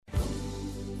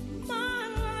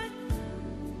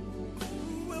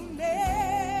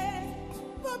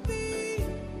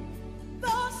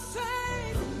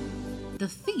The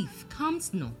thief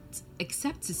comes not,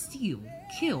 except to steal,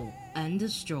 kill, and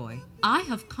destroy. I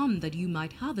have come that you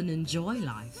might have and enjoy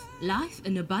life. Life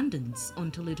in abundance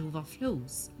until it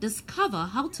overflows. Discover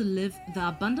how to live the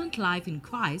abundant life in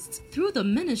Christ through the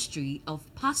ministry of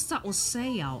Pastor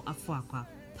Osei Afoakwa.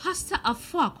 Pastor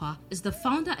Afoakwa is the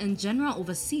founder and general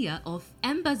overseer of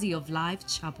Embassy of Life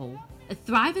Chapel, a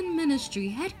thriving ministry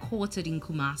headquartered in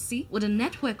Kumasi with a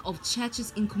network of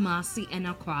churches in Kumasi and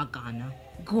Accra, Ghana.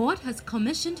 God has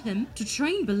commissioned him to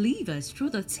train believers through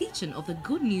the teaching of the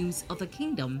good news of the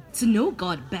kingdom to know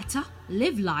God better,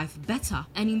 live life better,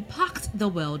 and impact the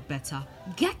world better.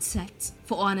 Get set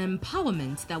for an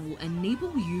empowerment that will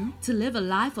enable you to live a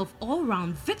life of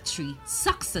all-round victory,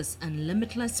 success, and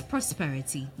limitless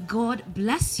prosperity. God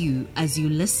bless you as you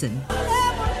listen.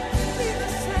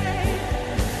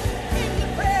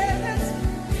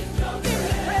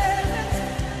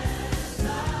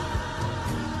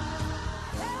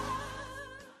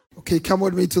 Okay, come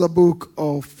with me to the book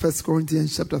of 1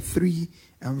 Corinthians chapter 3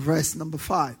 and verse number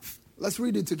 5. Let's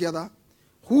read it together.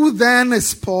 Who then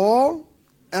is Paul,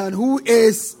 and who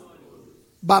is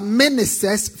but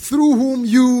ministers through whom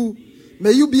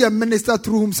may you be a minister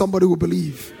through whom somebody will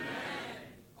believe.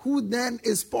 Who then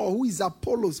is Paul, who is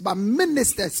Apollos, but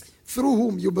ministers through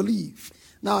whom you believe.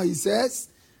 Now he says,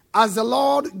 as the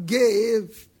Lord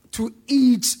gave to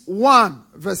each one.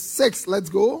 Verse 6, let's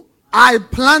go. I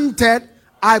planted,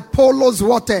 Apollos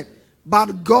watered,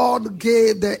 but God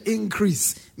gave the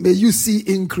increase. May you see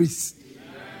increase.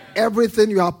 Amen. Everything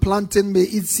you are planting, may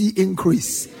it see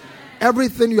increase. Amen.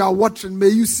 Everything you are watering, may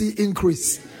you see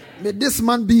increase. Amen. May this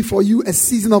month be for you a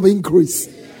season of increase.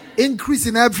 Amen. Increase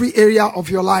in every area of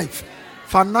your life.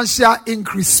 Financial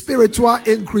increase, spiritual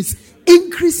increase,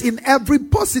 increase in every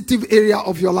positive area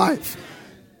of your life.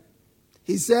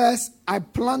 He says, I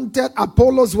planted,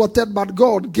 Apollos watered, but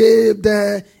God gave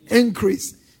the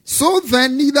increase. So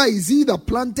then neither is he that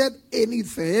planted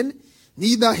anything,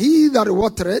 neither he that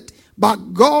watered,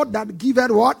 but God that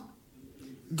giveth what?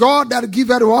 God that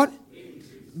giveth what?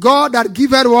 God that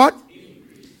giveth what?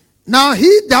 Now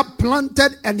he that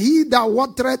planted and he that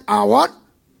watered are what?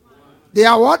 They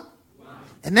are what?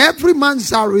 And every man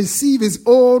shall receive his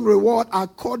own reward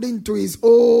according to his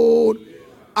own.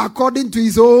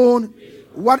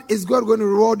 What is God going to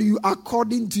reward you?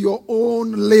 According to your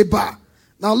own labor.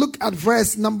 Now look at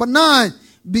verse number 9.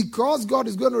 Because God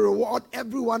is going to reward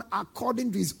everyone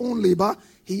according to his own labor,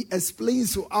 he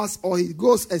explains to us, or he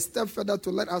goes a step further to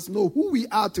let us know who we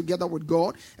are together with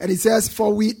God. And he says,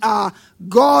 for we are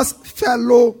God's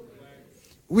fellow.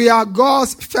 We are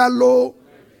God's fellow.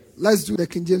 Let's do the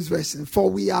King James Version. For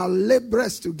we are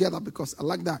laborers together, because I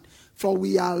like that. For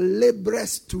we are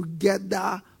laborers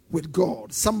together with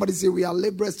God. Somebody say, we are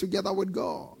laborers together with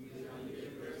God.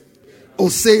 Or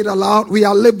say it aloud. We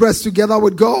are laborers together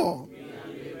with God.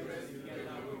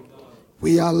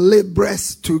 We are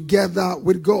laborers together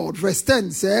with God. Verse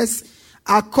 10 says,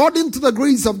 according to the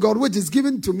grace of God which is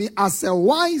given to me as a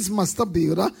wise master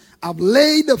builder, I've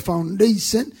laid the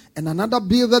foundation and another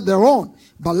buildeth thereon.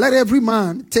 But let every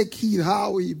man take heed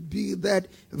how he buildeth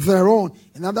thereon.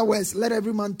 In other words, let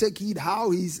every man take heed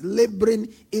how he's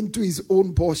laboring into his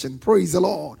own portion. Praise the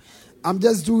Lord. I'm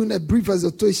just doing a brief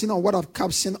exhortation on what I've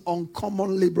captioned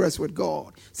uncommon laborers with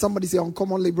God. Somebody say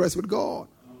uncommon laborers with God.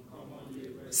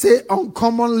 Say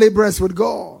uncommon laborers with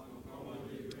God.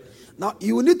 Now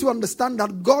you need to understand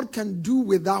that God can do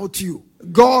without you.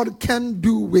 God can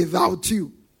do without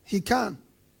you. He can.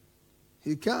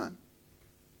 He can.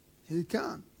 He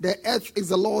can. The earth is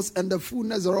the Lord's and the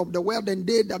fullness thereof, the world and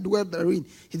they that dwell therein.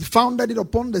 He founded it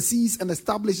upon the seas and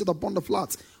established it upon the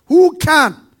floods. Who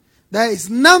can? There is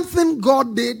nothing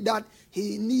God did that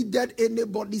he needed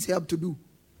anybody's help to do.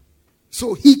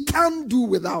 So he can do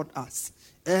without us.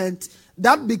 And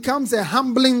that becomes a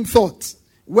humbling thought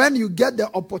when you get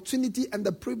the opportunity and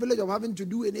the privilege of having to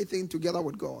do anything together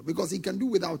with God, because he can do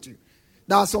without you.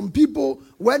 There are some people,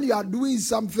 when you are doing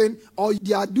something or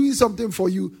they are doing something for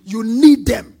you, you need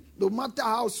them. No matter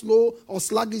how slow or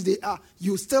sluggish they are,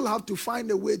 you still have to find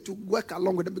a way to work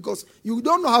along with them because you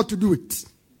don't know how to do it.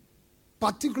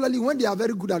 Particularly when they are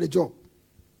very good at a job.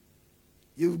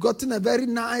 You've gotten a very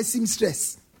nice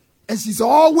seamstress and she's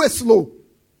always slow,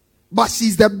 but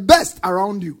she's the best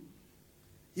around you.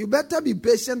 You better be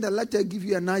patient and let her give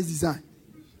you a nice design.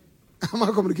 Am I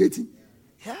communicating?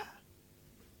 Yeah.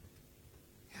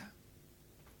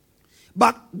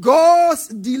 But God's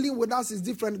dealing with us is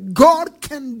different. God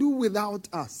can do without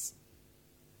us.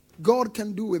 God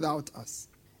can do without us.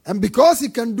 And because he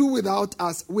can do without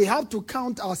us, we have to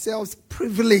count ourselves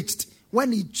privileged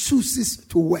when he chooses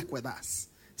to work with us.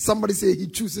 Somebody say he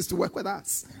chooses to work with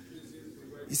us.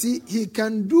 You see, he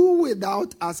can do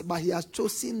without us, but he has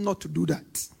chosen not to do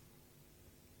that.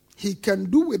 He can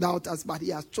do without us, but he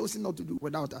has chosen not to do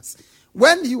without us.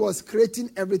 When he was creating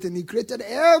everything, he created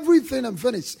everything and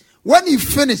finished. When he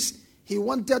finished, he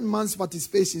wanted man's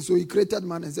participation, so he created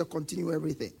man and said, continue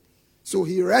everything. So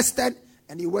he rested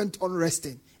and he went on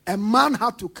resting. And man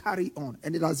had to carry on,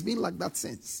 and it has been like that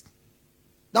since.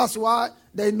 That's why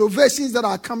the innovations that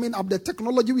are coming up, the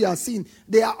technology we are seeing,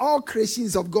 they are all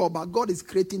creations of God, but God is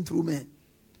creating through men.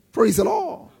 Praise the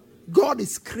Lord. God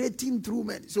is creating through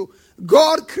men. So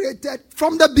God created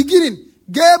from the beginning,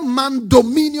 gave man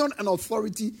dominion and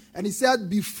authority, and he said,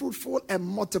 be fruitful and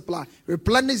multiply,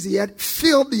 replenish the earth,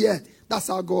 fill the earth. That's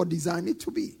how God designed it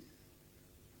to be.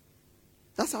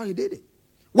 That's how he did it.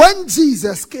 When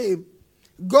Jesus came,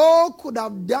 God could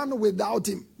have done without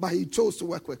him, but he chose to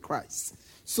work with Christ.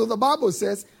 So the Bible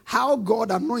says how God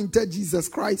anointed Jesus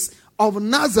Christ of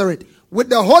Nazareth with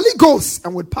the Holy Ghost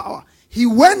and with power. He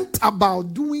went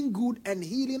about doing good and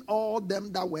healing all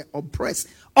them that were oppressed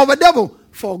of the devil,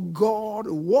 for God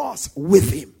was with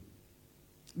him.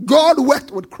 God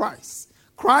worked with Christ.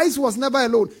 Christ was never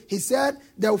alone. He said,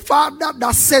 the Father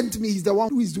that sent me is the one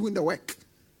who is doing the work.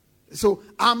 So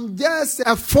I'm just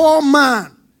a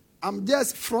foreman. I'm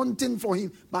just fronting for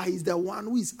him, but he's the one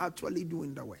who is actually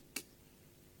doing the work.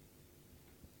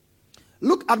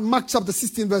 Look at Mark chapter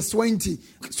 16 verse 20.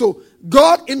 So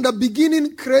God in the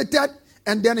beginning created,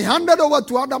 and then he handed over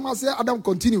to Adam and said, Adam,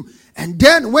 continue. And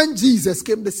then when Jesus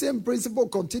came, the same principle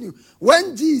continued.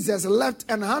 When Jesus left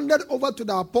and handed over to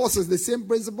the apostles, the same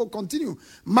principle continued.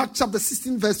 Mark chapter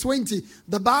 16 verse 20,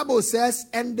 the Bible says,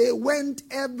 and they went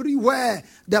everywhere,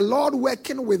 the Lord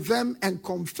working with them and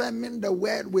confirming the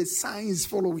word with signs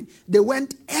following. They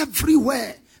went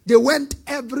everywhere. They went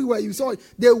everywhere. You saw it.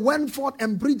 They went forth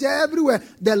and preached everywhere.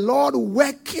 The Lord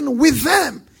working with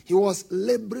them. He was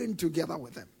laboring together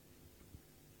with them.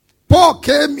 Paul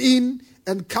came in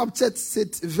and captured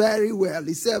it very well.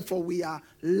 He said, for we are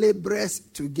laborers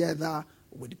together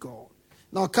with God.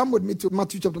 Now come with me to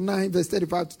Matthew chapter 9, verse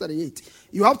 35 to 38.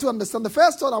 You have to understand, the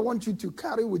first thought I want you to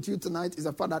carry with you tonight is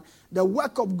the fact that the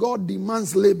work of God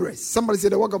demands laborers. Somebody say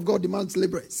the work of God demands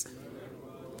laborers.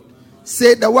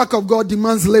 Say the work of God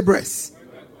demands laborers.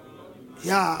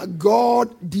 Yeah,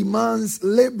 God demands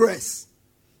laborers.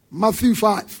 Matthew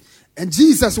 5. And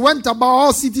Jesus went about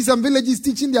all cities and villages,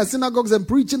 teaching their synagogues and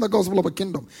preaching the gospel of the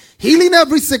kingdom, healing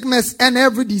every sickness and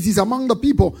every disease among the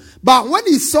people. But when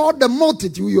he saw the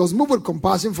multitude, he was moved with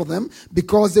compassion for them,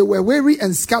 because they were weary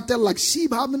and scattered like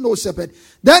sheep having no shepherd.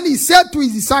 Then he said to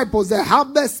his disciples, the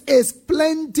harvest is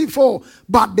plentiful,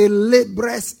 but the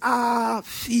laborers are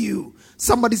few.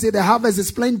 Somebody say the harvest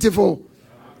is plentiful,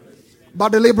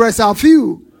 but the laborers are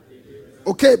few.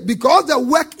 Okay, because the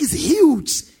work is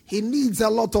huge, he needs a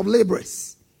lot of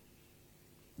laborers.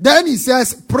 Then he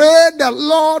says, pray the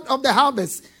Lord of the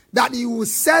harvest that he will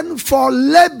send for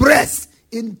laborers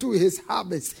into his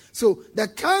harvest. So the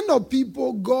kind of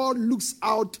people God looks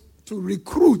out to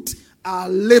recruit are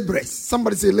laborers.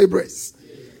 Somebody say laborers.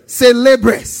 Say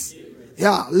laborers.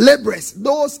 Yeah, laborers.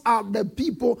 Those are the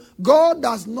people. God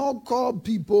does not call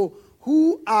people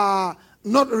who are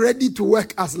not ready to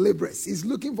work as laborers. He's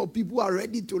looking for people who are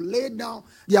ready to lay down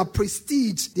their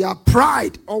prestige, their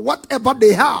pride, or whatever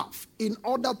they have in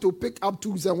order to pick up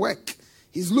tools and work.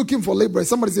 He's looking for laborers.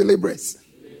 Somebody say laborers.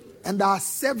 And there are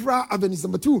several avenues.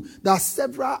 Number 2, there are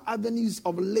several avenues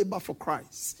of labor for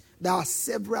Christ. There are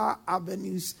several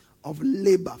avenues of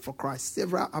labor for Christ.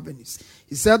 Several avenues.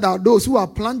 He said there are those who are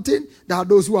planting, there are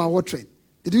those who are watering.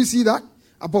 Did you see that?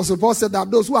 Apostle Paul said there are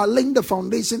those who are laying the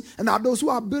foundation and there are those who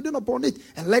are building upon it,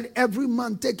 and let every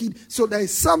man take it. So there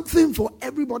is something for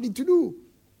everybody to do.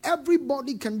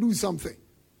 Everybody can do something.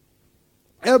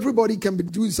 Everybody can be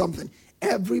doing something.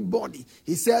 Everybody.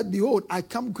 He said, behold, I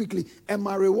come quickly, and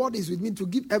my reward is with me to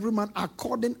give every man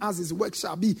according as his work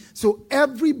shall be. So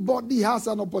everybody has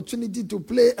an opportunity to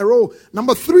play a role.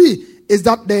 Number 3 is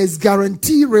that there is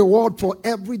guaranteed reward for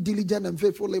every diligent and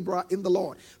faithful laborer in the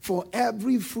Lord. For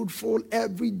every fruitful,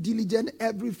 every diligent,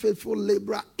 every faithful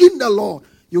laborer in the Lord,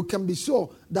 you can be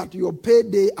sure that your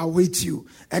payday awaits you.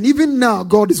 And even now,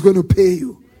 God is going to pay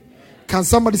you. Amen. Can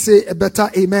somebody say a better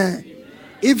amen?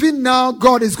 Even now,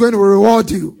 God is going to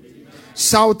reward you. Amen.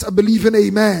 Shout a believing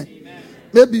amen. Amen.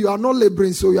 Maybe you are not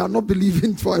laboring, so you are not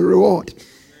believing for a reward.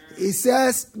 He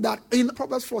says that in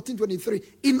Proverbs 14:23,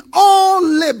 in all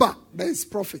labor, there is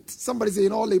profit. Somebody say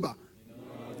in all labor,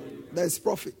 there is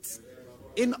profit.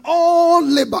 In all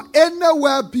labor,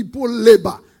 anywhere people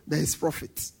labor, there is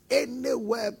profit.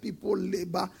 Anywhere people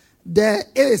labor, there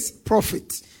is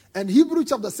profit. And Hebrews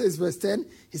chapter 6 verse 10,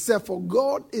 he said, for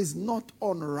God is not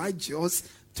unrighteous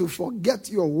to forget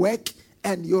your work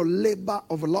and your labor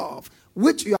of love,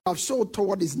 which you have shown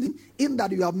toward his name, in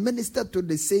that you have ministered to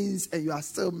the saints and you are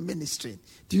still ministering.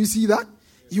 Do you see that?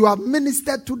 You have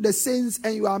ministered to the saints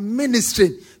and you are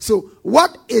ministering. So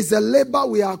what is a labor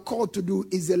we are called to do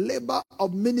is a labor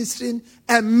of ministering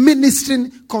and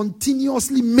ministering,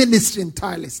 continuously ministering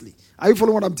tirelessly. Are you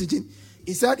following what I'm teaching?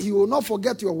 He said he will not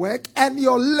forget your work and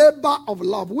your labor of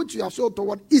love, which you have shown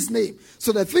toward his name.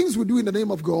 So the things we do in the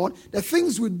name of God, the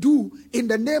things we do in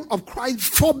the name of Christ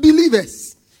for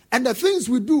believers, and the things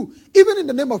we do even in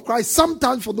the name of Christ,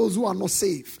 sometimes for those who are not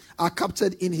saved, are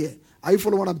captured in here. Are you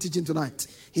following what I'm teaching tonight?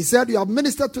 He said you have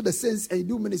ministered to the saints and you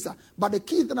do minister. But the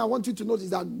key thing I want you to notice is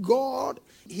that God,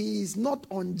 he is not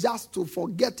unjust to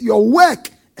forget your work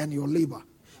and your labor.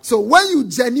 So when you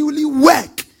genuinely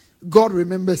work, God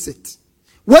remembers it.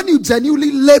 When you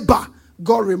genuinely labor,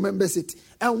 God remembers it.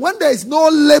 And when there is no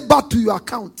labor to your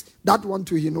account, that one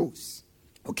too he knows.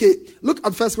 Okay, look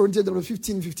at 1 Corinthians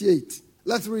 15:58.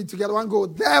 Let's read it together. One go.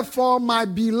 Therefore, my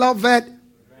beloved.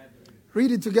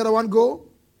 Read it together. One go.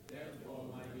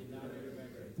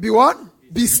 Be what?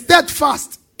 Be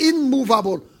steadfast,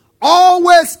 immovable,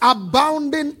 always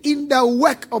abounding in the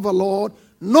work of the Lord,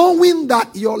 knowing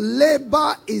that your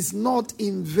labor is not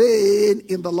in vain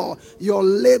in the Lord. Your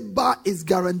labor is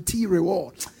guaranteed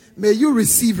reward. May you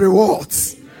receive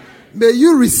rewards. May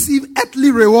you receive earthly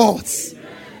rewards.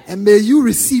 And may you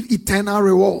receive eternal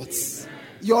rewards.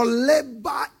 Your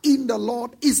labor in the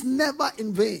Lord is never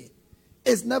in vain.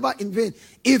 It's never in vain.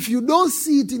 If you don't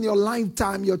see it in your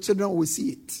lifetime, your children will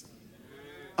see it.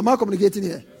 Am I communicating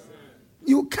here?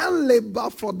 You can't labor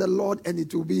for the Lord and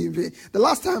it will be in vain. The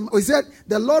last time we said,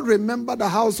 the Lord remembered the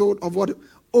household of what?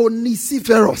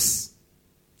 Onesiphorus.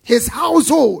 His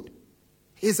household.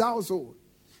 His household.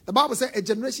 The Bible said, a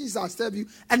generation shall serve you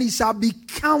and it shall be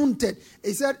counted.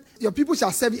 It said, your people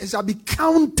shall serve you and shall be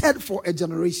counted for a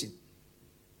generation.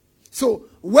 So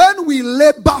when we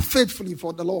labor faithfully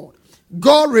for the Lord,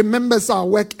 God remembers our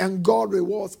work and God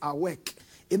rewards our work.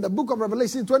 In the book of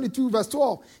Revelation 22 verse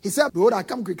 12, he said, behold, I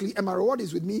come quickly and my reward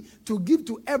is with me to give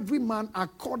to every man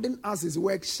according as his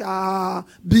work shall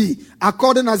be.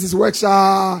 According as his work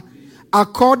shall.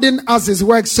 According as his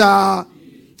work shall.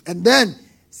 And then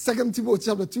 2 Timothy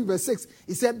chapter 2 verse 6,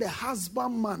 he said, the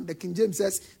husbandman, the King James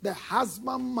says, the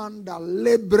husbandman that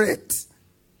laboreth.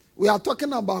 We are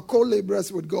talking about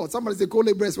co-laborers with God. Somebody say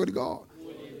co-laborers with God.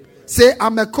 Say,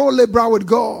 I'm a co-laborer with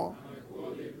God.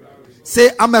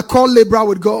 Say, I'm a co-laborer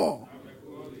with God.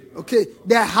 Okay.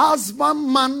 The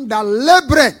husbandman that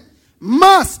laboreth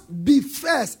must be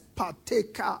first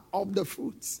partaker of the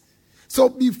fruits. So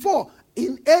before,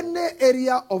 in any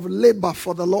area of labor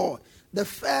for the Lord, the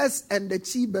first and the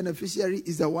chief beneficiary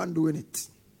is the one doing it.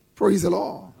 Praise the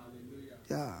Lord. Hallelujah.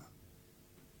 Yeah.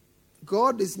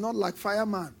 God is not like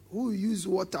fireman who use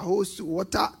water hose to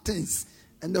water things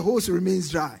and the hose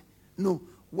remains dry. No,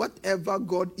 whatever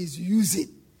God is using,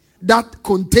 that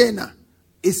container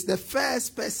is the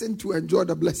first person to enjoy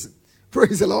the blessing.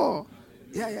 Praise the Lord.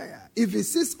 Yeah. If he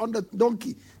sits on the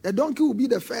donkey will be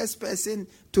the first person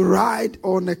to ride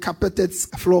on a carpeted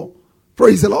floor.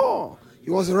 Praise the Lord.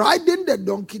 He was riding the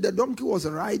donkey was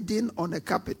riding on a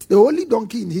carpet. The only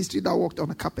donkey in history that walked on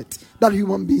a carpet that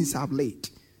human beings have laid.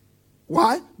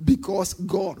 Why? Because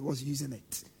God was using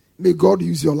it. May God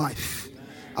use your life. Amen.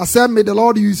 I said, may the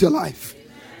Lord use your life. Amen.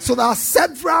 So there are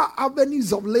several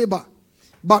avenues of labor.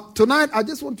 But tonight, I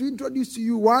just want to introduce to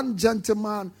you one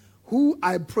gentleman who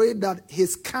I pray that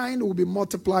his kind will be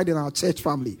multiplied in our church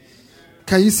family. Amen.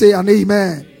 Can you say an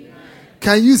amen? Amen?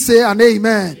 Can you say an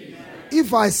amen? Amen?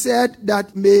 If I said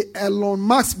that may Elon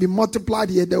Musk be multiplied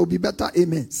here, there will be better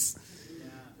amens.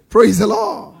 Yeah. Praise the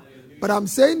Lord. But I'm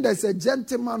saying there's a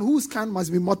gentleman whose kind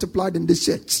must be multiplied in this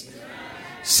church. Amen.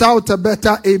 Shout a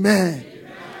better amen.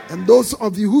 Amen. And those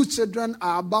of you whose children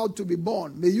are about to be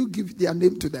born, may you give their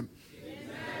name to them.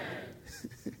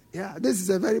 Yeah, this is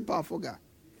a very powerful guy.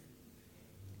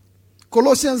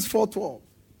 Colossians 4:12.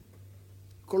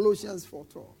 Colossians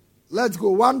 4:12. Let's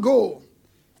go. One go.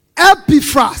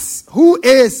 Epaphras, who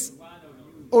is...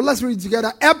 Oh, let's read it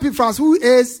together. Epaphras, who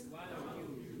is...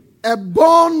 a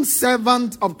born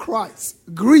servant of Christ,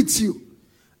 greets you.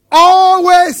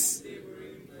 Always.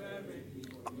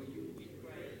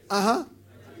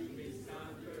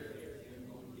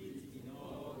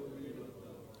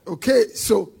 Okay,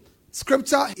 so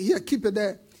scripture here, keep it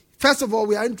there. First of all,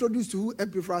 we are introduced to who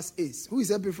Epaphras is. Who is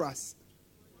Epaphras?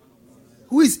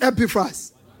 Who is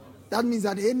Epaphras? That means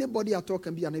that anybody at all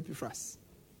can be an Epaphras.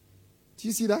 Do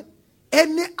you see that?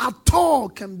 Any at all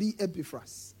can be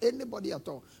Epaphras. Anybody at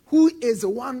all. Who is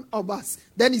one of us.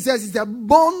 Then he says he's a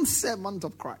born servant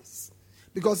of Christ.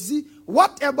 Because see,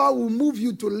 whatever will move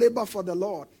you to labor for the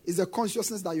Lord is a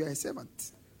consciousness that you are a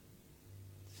servant.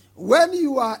 When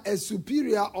you are a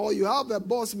superior or you have a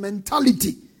boss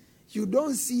mentality, you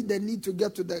don't see the need to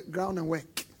get to the ground and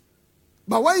work.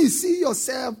 But when you see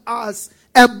yourself as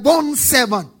a bond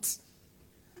servant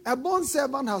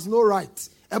has no right.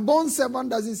 A bond servant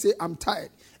doesn't say, I'm tired.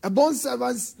 A bond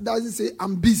servant doesn't say,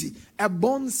 I'm busy. A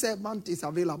bond servant is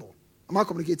available. Am I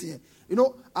communicating here? You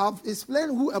know, I've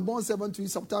explained who a bond servant to you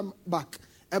some time back.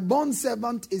 A bond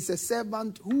servant is a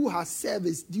servant who has served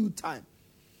his due time.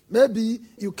 Maybe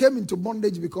you came into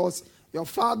bondage because your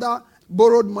father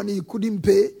borrowed money you couldn't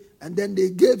pay, and then they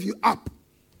gave you up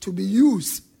to be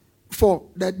used for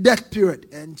the debt period.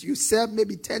 And you served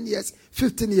maybe 10 years,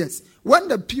 15 years. When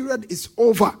the period is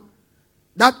over,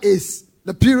 that is,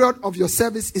 the period of your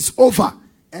service is over,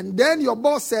 and then your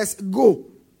boss says, go.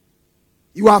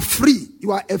 You are free.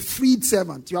 You are a freed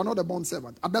servant. You are not a bond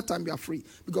servant. At that time, you are free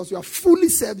because you have fully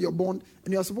served your bond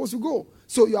and you are supposed to go.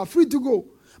 So you are free to go.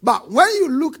 But when you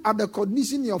look at the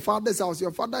condition in your father's house,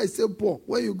 your father is still poor.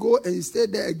 When you go and you stay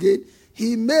there again,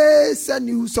 he may send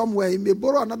you somewhere. He may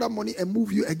borrow another money and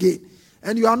move you again.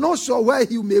 And you are not sure where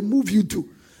he may move you to.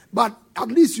 But at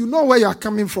least you know where you are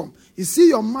coming from. You see,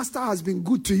 your master has been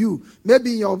good to you.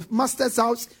 Maybe in your master's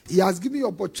house, he has given you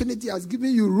opportunity, he has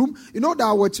given you room. You know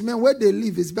that watchmen, where they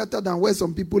live is better than where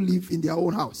some people live in their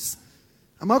own house.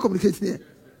 Am I communicating here?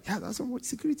 Yeah, that's some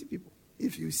security people.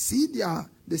 If you see their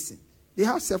listen, they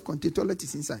have self-contained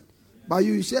toilets inside. But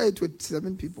you share it with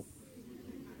 7 people.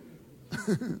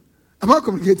 Am I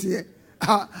communicating here?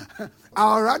 I'd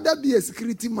rather be a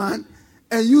security man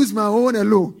and use my own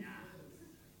alone.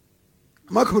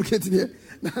 Am I communicating here?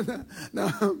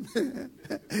 No.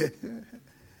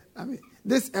 I mean,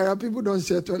 this era, people don't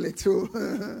share toilets. So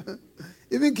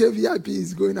even KVIP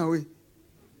is going away.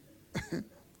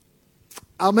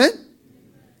 Amen?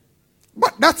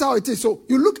 But that's how it is. So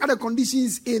you look at the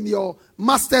conditions in your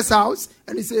master's house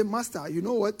and you say, Master, you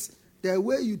know what? The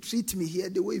way you treat me here,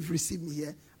 the way you've received me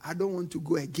here, I don't want to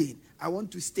go again. I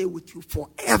want to stay with you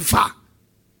forever.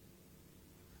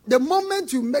 The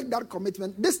moment you make that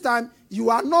commitment, this time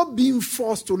you are not being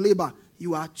forced to labor.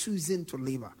 You are choosing to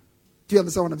labor. Do you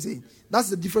understand what I'm saying? That's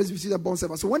the difference between a bond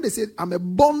servant. So when they say, I'm a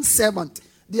bond servant,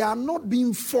 they are not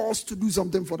being forced to do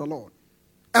something for the Lord.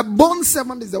 A bond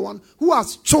servant is the one who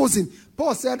has chosen.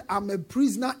 Paul said, I'm a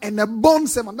prisoner and a bond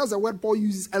servant. That's a word Paul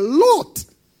uses a lot.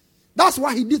 That's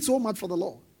why he did so much for the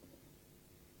Lord.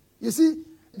 You see,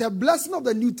 the blessing of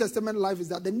the New Testament life is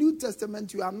that the New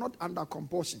Testament, you are not under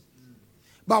compulsion.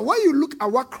 But when you look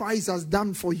at what Christ has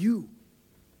done for you,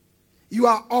 you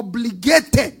are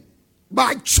obligated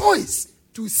by choice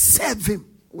to serve him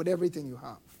with everything you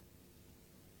have.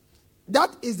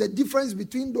 That is the difference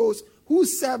between those who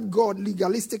serve God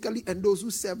legalistically and those who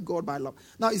serve God by love.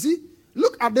 Now, you see,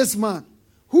 look at this man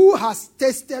who has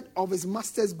tasted of his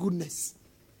master's goodness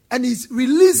and he's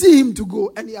releasing him to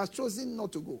go and he has chosen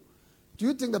not to go. Do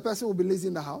you think the person will be lazy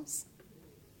in the house?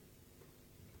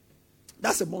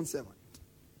 That's a bond servant.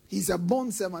 He's a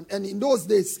bond servant. And in those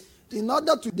days, in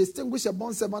order to distinguish a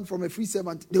bond servant from a free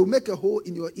servant, they will make a hole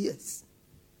in your ears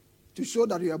to show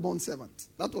that you're a bond servant.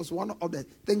 That was one of the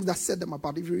things that set them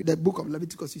apart. If you read the book of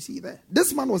Leviticus, you see there.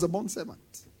 This man was a bond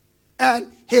servant.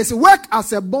 And his work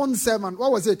as a bond servant,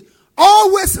 what was it?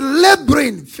 Always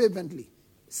laboring fervently.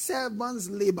 Servants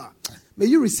labor. May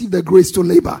you receive the grace to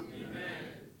labor. Amen.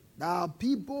 There are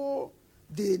people,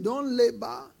 they don't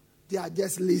labor, they are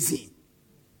just lazy.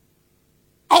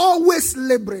 Always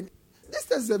laboring. This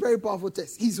test is a very powerful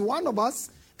test. He's one of us,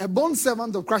 a bond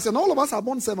servant of Christ. And all of us are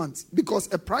bond servants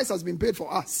because a price has been paid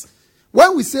for us.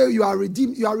 When we say you are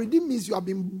redeemed means you have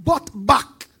been bought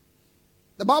back.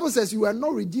 The Bible says you are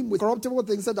not redeemed with corruptible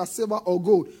things such as silver or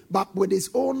gold, but with his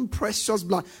own precious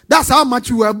blood. That's how much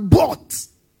you were bought.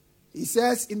 He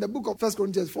says in the book of 1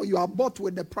 Corinthians 4, you are bought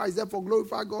with the price. Therefore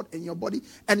glorify God in your body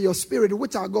and your spirit,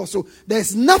 which are God. So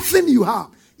there's nothing you have.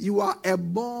 You are a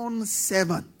bond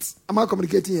servant. Am I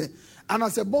communicating here? And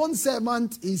as a bond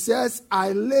servant, he says,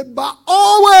 I labor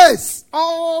always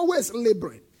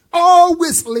laboring.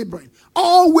 Always laboring.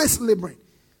 Always laboring.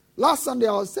 Last Sunday,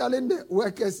 I was telling the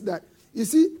workers that, you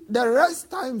see, the rest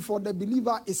time for the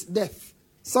believer is death.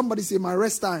 Somebody say, my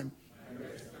rest time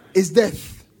is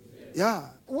death. Yeah.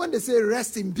 When they say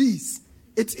rest in peace,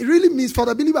 it really means, for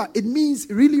the believer, it means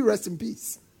really rest in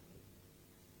peace.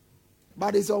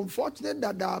 But it's unfortunate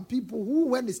that there are people who,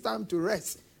 when it's time to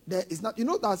rest, there is not. You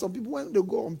know, there are some people, when they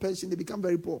go on pension, they become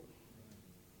very poor.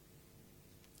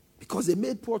 Because they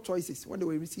made poor choices when they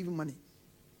were receiving money.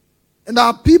 And there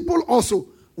are people also,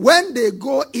 when they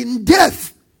go in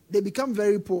death, they become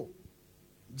very poor.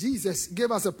 Jesus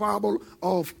gave us a parable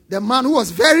of the man who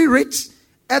was very rich,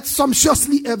 ate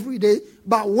sumptuously every day,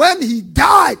 but when he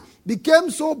died, became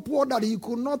so poor that he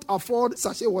could not afford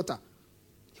sachet water.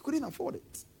 He couldn't afford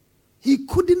it. He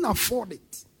couldn't afford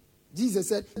it. Jesus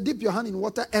said, dip your hand in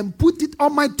water and put it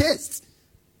on my taste.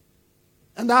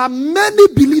 And there are many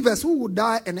believers who will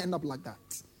die and end up like that.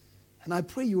 And I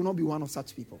pray you will not be one of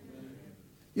such people.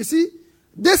 You see,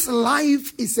 this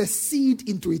life is a seed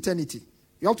into eternity.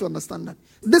 You have to understand that.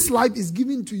 This life is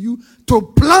given to you to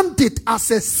plant it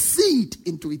as a seed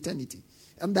into eternity.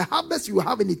 And the harvest you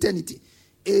have in eternity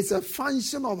is a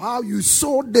function of how you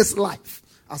sow this life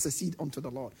as a seed unto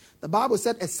the Lord. The Bible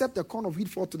said, except a corn of wheat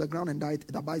fall to the ground and die,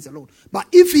 it abides alone. But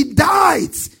if it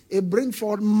dies, it brings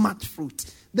forth much fruit.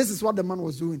 This is what the man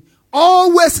was doing.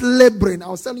 Always laboring. I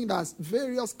was telling you there's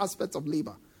various aspects of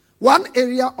labor. One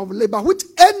area of labor which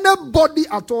anybody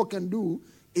at all can do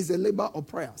is a labor of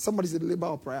prayer. Somebody said labor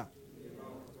of prayer.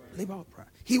 Labor of prayer.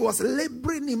 He was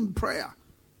laboring in prayer.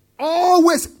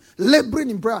 Always laboring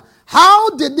in prayer. How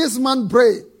did this man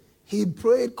pray? He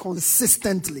prayed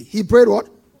consistently. He prayed what?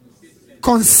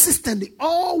 Consistently.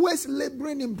 Always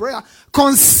laboring in prayer.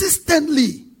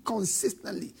 Consistently.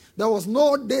 There was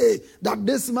no day that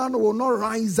this man will not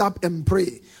rise up and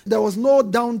pray. There was no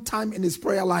downtime in his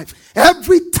prayer life.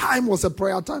 Every time was a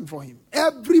prayer time for him.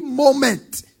 Every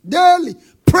moment, daily,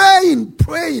 praying,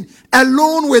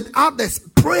 alone with others,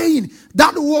 praying.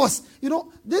 That was,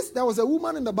 there was a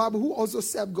woman in the Bible who also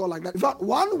served God like that. In fact,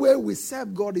 one way we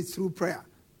serve God is through prayer.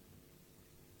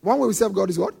 One way we serve God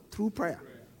is what? Through prayer.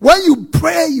 When you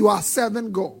pray, you are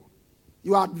serving God.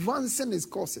 You are advancing his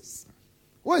causes.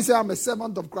 When you say, I'm a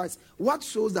servant of Christ, what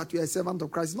shows that you're a servant of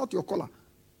Christ? It's not your collar.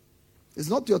 It's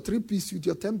not your 3-piece suit,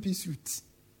 your 10-piece suit.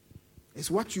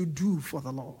 It's what you do for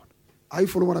the Lord. Are you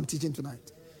following what I'm teaching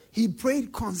tonight? He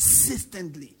prayed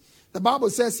consistently. The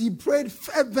Bible says he prayed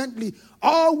fervently,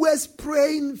 always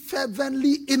praying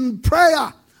fervently in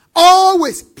prayer.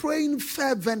 Always praying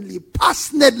fervently,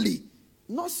 passionately,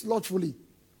 not slothfully.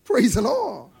 Praise the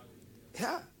Lord.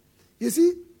 Yeah. You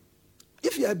see,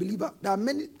 if you're a believer, there are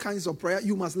many kinds of prayer.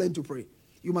 You must learn to pray.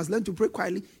 You must learn to pray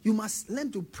quietly. You must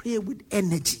learn to pray with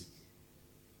energy.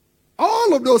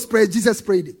 All of those prayers, Jesus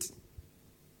prayed it.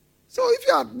 So if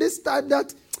you are this type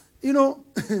that,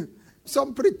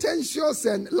 some pretentious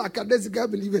and lackadaisical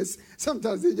believers,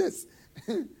 sometimes they just...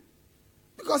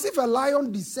 because if a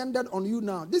lion descended on you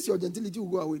now, this your gentility will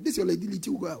go away. This your lady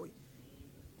will go away.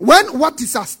 When what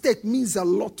is at stake means a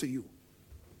lot to you,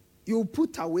 you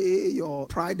put away your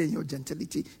pride and your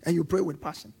gentility and you pray with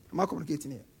passion. Am I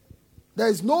communicating here? There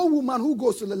is no woman who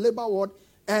goes to the labor ward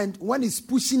and when it's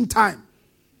pushing time,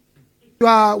 you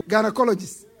are a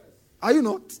gynecologist. Are you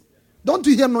not? Don't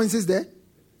you hear noises there?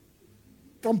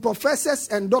 From professors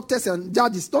and doctors and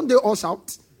judges, don't they all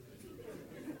shout?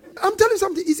 I'm telling you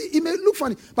something. You see, it may look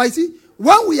funny, but you see,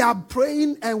 when we are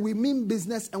praying and we mean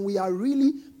business and we are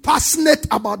really passionate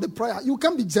about the prayer, you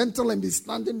can't be gentle and be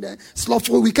standing there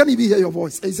slothful. We can't even hear your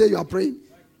voice. And you say you are praying.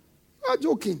 You are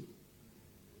joking.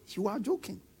 You are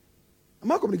joking.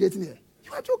 Am I communicating here?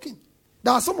 You are joking.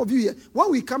 There are some of you here, when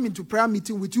we come into prayer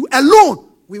meeting with you alone,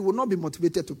 we will not be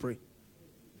motivated to pray.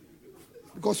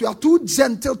 Because you are too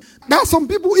gentle. There are some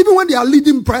people, even when they are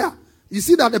leading prayer, you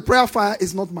see that the prayer fire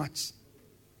is not much.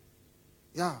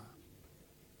 Yeah.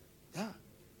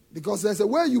 Because there's a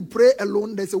way you pray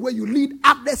alone, there's a way you lead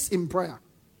others in prayer.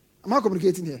 Am I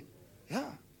communicating here?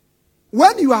 Yeah.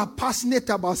 When you are passionate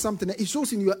about something, it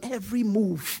shows in your every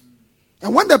move.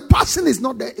 And when the passion is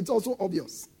not there, it's also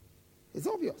obvious. It's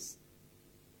obvious.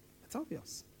 It's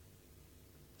obvious.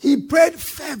 He prayed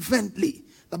fervently.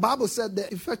 The Bible said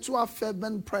the effectual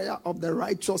fervent prayer of the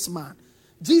righteous man.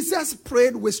 Jesus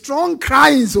prayed with strong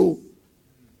cries.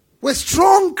 With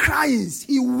strong cries.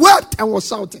 He wept and was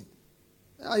shouting.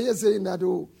 I hear saying that,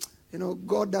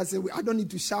 God doesn't, I don't need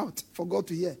to shout for God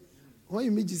to hear. When you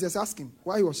meet Jesus, ask him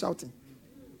why he was shouting.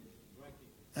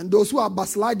 And those who are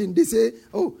backsliding, they say,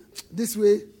 this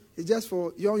way is just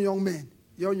for young men.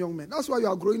 That's why you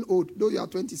are growing old, though you are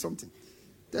 20-something,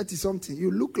 30-something. You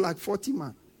look like 40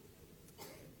 man.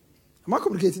 Am I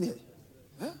communicating here?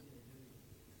 Huh?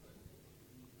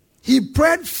 He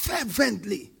prayed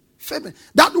fervently.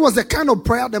 That was the kind of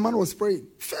prayer the man was praying.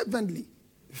 Fervently.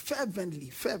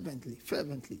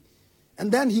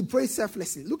 And then he prayed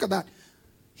selflessly. Look at that.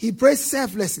 He prayed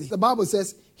selflessly. The Bible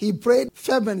says he prayed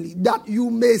fervently that you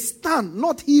may stand,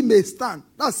 not he may stand.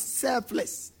 That's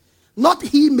selfless. Not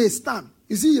he may stand.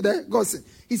 You see there? God said.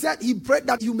 He said he prayed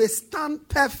that you may stand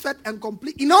perfect and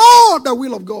complete in all the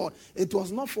will of God. It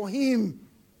was not for him.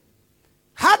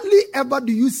 Hardly ever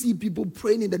do you see people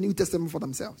praying in the New Testament for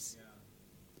themselves.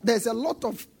 there's a lot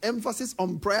of emphasis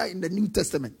on prayer in the New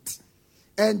Testament.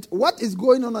 And what is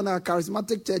going on in our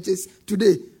charismatic churches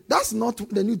today, that's not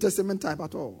the New Testament type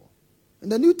at all. In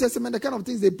the New Testament, the kind of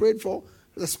things they prayed for,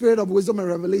 the spirit of wisdom and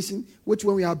revelation, which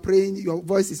when we are praying, your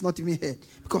voice is not even heard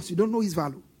because you don't know his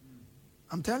value.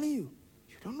 I'm telling you,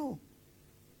 you don't know.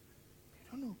 You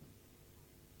don't know.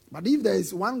 But if there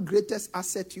is one greatest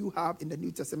asset you have in the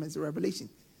New Testament, it's revelation.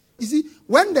 You see,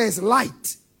 when there is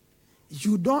light,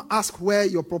 you don't ask where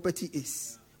your property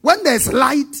is. When there's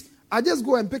light, I just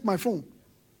go and pick my phone.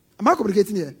 Am I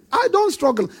communicating here? I don't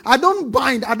struggle. I don't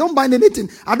bind anything.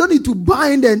 I don't need to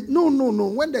bind. And no.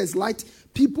 When there's light,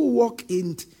 people walk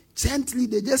in gently.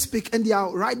 They just speak and they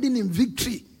are riding in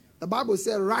victory. The Bible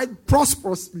says ride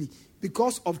prosperously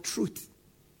because of truth.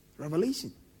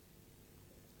 Revelation.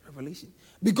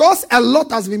 Because a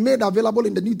lot has been made available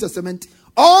in the New Testament,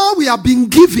 all we have been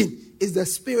given is the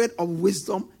spirit of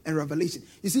wisdom and revelation.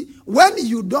 You see, when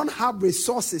you don't have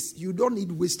resources, you don't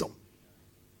need wisdom.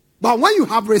 But when you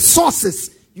have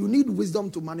resources, you need wisdom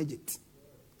to manage it.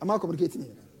 Am I communicating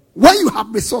here? When you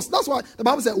have resources, that's why the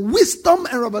Bible says wisdom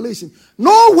and revelation.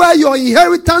 Know where your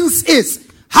inheritance is.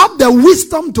 Have the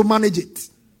wisdom to manage it.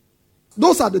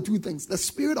 Those are the two things. The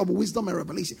spirit of wisdom and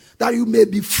revelation. That you may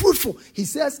be fruitful. He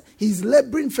says he's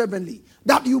laboring fervently.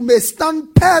 That you may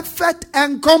stand perfect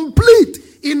and complete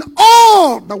in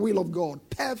all the will of God.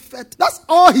 Perfect. That's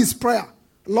all his prayer.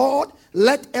 Lord,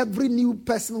 let every new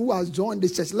person who has joined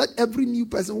this church, let every new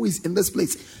person who is in this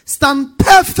place stand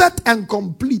perfect and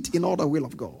complete in all the will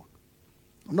of God.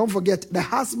 And don't forget, the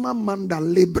husbandman that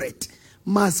laboreth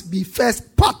must be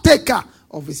first partaker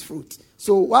of his fruit.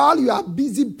 So while you are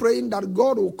busy praying that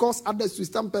God will cause others to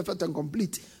stand perfect and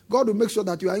complete, God will make sure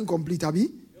that you are incomplete, Abi.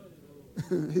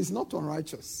 He's not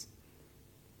unrighteous.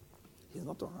 He's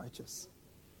not unrighteous.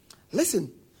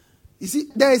 Listen, you see,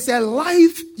 there is a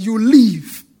life you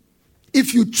live.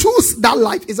 If you choose that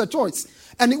life, it's a choice.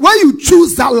 And when you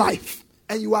choose that life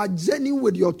and you are genuine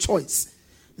with your choice,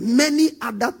 many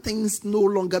other things no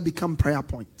longer become prayer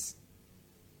points.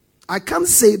 I can't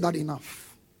say that enough.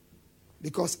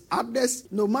 Because others,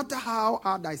 no matter how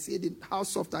hard I say it, how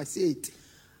soft I say it,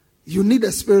 you need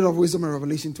a spirit of wisdom and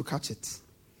revelation to catch it.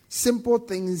 Simple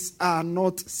things are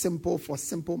not simple for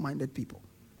simple-minded people.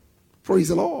 Praise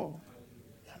the Lord.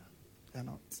 They're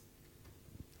not.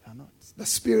 They're not. The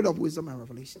spirit of wisdom and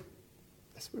revelation.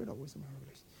 The spirit of wisdom and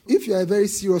revelation. If you're a very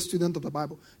serious student of the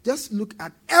Bible, just look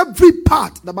at every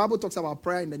part the Bible talks about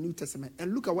prayer in the New Testament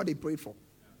and look at what they prayed for.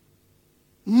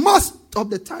 Most of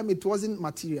the time it wasn't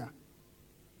material.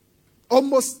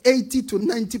 Almost 80 to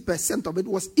 90% of it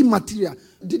was immaterial.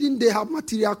 Didn't they have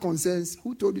material concerns?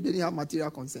 Who told you they didn't have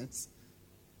material concerns?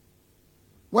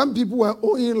 When people were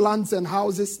owning lands and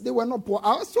houses, they were not poor.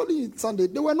 I was telling you Sunday,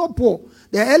 they were not poor.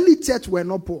 The early church were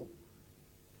not poor.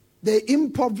 They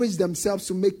impoverished themselves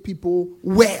to make people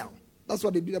well. That's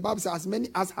what they did. The Bible says, as many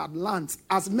as had lands,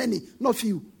 as many, not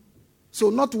few. So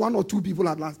not one or two people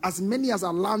had lands. As many as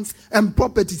had lands and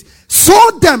properties,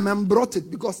 sold them and brought it,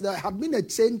 because there had been a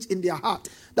change in their heart.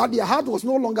 That their heart was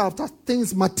no longer after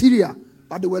things material,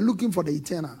 but they were looking for the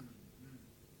eternal.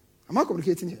 Am I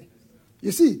communicating here?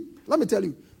 You see, let me tell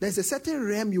you, there's a certain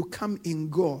realm you come in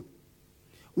God.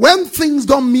 When things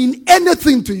don't mean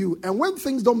anything to you, and when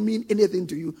things don't mean anything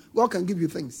to you, God can give you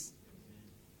things.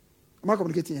 Am I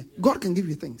communicating here? God can give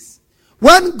you things.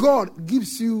 When God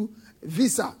gives you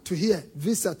visa to here,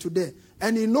 visa to there,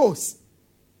 and he knows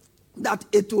that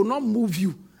it will not move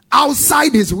you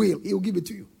outside his will, he will give it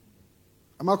to you.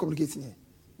 Am I communicating here?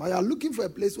 But you are looking for a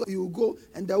place where you will go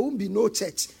and there won't be no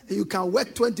church, and you can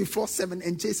work 24/7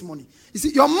 and chase money. You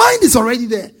see, your mind is already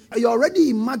there. You're already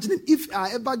imagining, if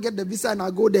I ever get the visa and I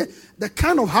go there, the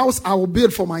kind of house I will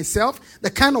build for myself,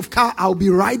 the kind of car I'll be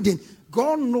riding.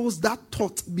 God knows that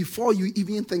thought before you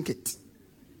even think it.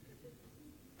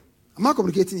 Am I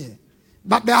communicating here?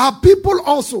 But there are people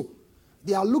also,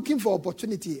 they are looking for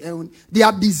opportunity, and they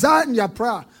are desiring their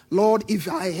prayer. Lord, if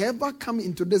I ever come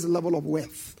into this level of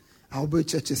wealth, I'll build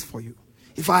churches for you.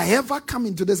 If I ever come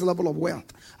into this level of wealth,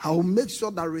 I will make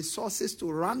sure that resources to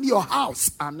run your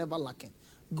house are never lacking.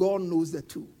 God knows the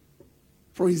two.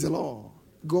 Praise the Lord.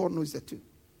 God knows the two.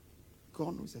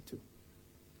 God knows the two.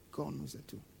 God knows the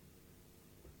two.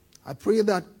 I pray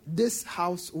that this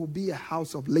house will be a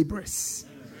house of laborers.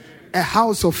 A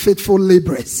house of faithful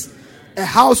laborers. A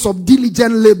house of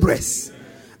diligent laborers.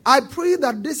 I pray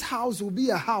that this house will be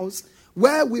a house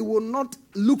where we will not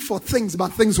look for things,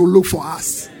 but things will look for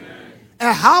us.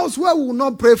 A house where we will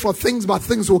not pray for things, but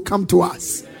things will come to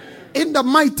us. In the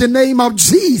mighty name of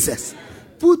Jesus.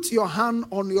 Put your hand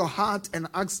on your heart and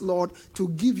ask Lord to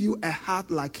give you a heart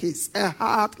like his. A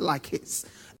heart like his.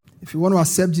 If you want to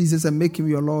accept Jesus and make him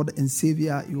your Lord and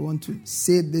Savior, you want to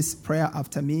say this prayer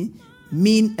after me,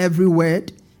 mean every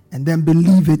word, and then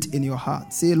believe it in your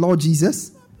heart. Say, Lord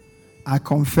Jesus, I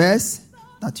confess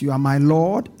that you are my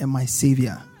Lord and my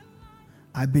Savior.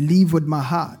 I believe with my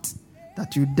heart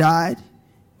that you died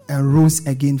and rose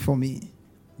again for me.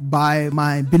 By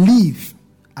my belief,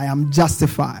 I am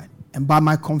justified, and by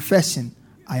my confession,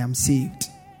 I am saved.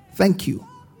 Thank you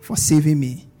for saving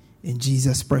me in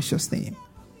Jesus' precious name.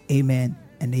 Amen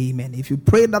and amen. If you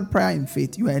pray that prayer in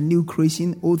faith, you are a new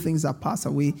creation. All things are passed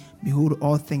away. Behold,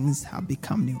 all things have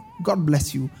become new. God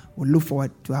bless you. We look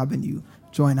forward to having you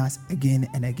join us again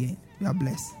and again. You are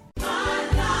blessed.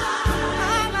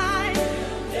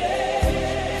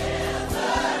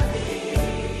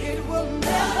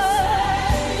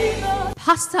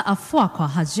 Pastor Afoakwa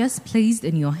has just placed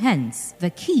in your hands the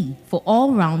key for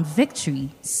all-round victory,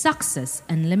 success,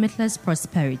 and limitless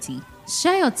prosperity.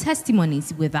 Share your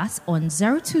testimonies with us on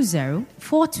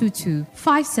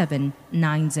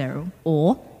 020-422-5790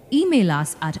 or email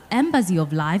us at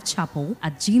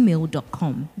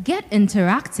embassyoflifechapel@gmail.com. Get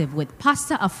interactive with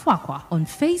Pastor Afoakwa on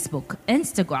Facebook,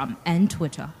 Instagram, and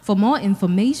Twitter. For more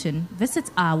information, visit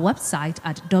our website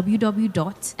at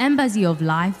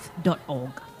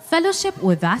www.embassyoflife.org. Fellowship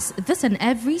with us this and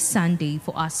every Sunday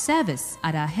for our service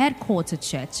at our headquarter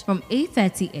church from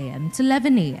 8:30 a.m. to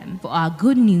 11 a.m. for our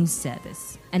Good News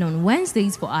service. And on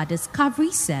Wednesdays for our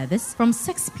Discovery service from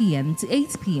 6 p.m. to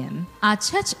 8 p.m. Our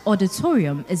church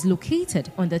auditorium is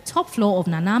located on the top floor of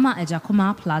Nanama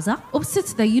Ejakoma Plaza,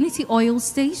 opposite the Unity Oil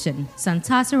Station,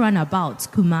 Santata Runabout,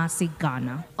 Kumasi,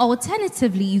 Ghana.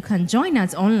 Alternatively, you can join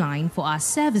us online for our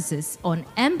services on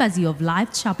Embassy of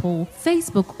Life Chapel,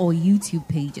 Facebook or YouTube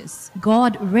pages.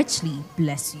 God richly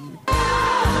bless you.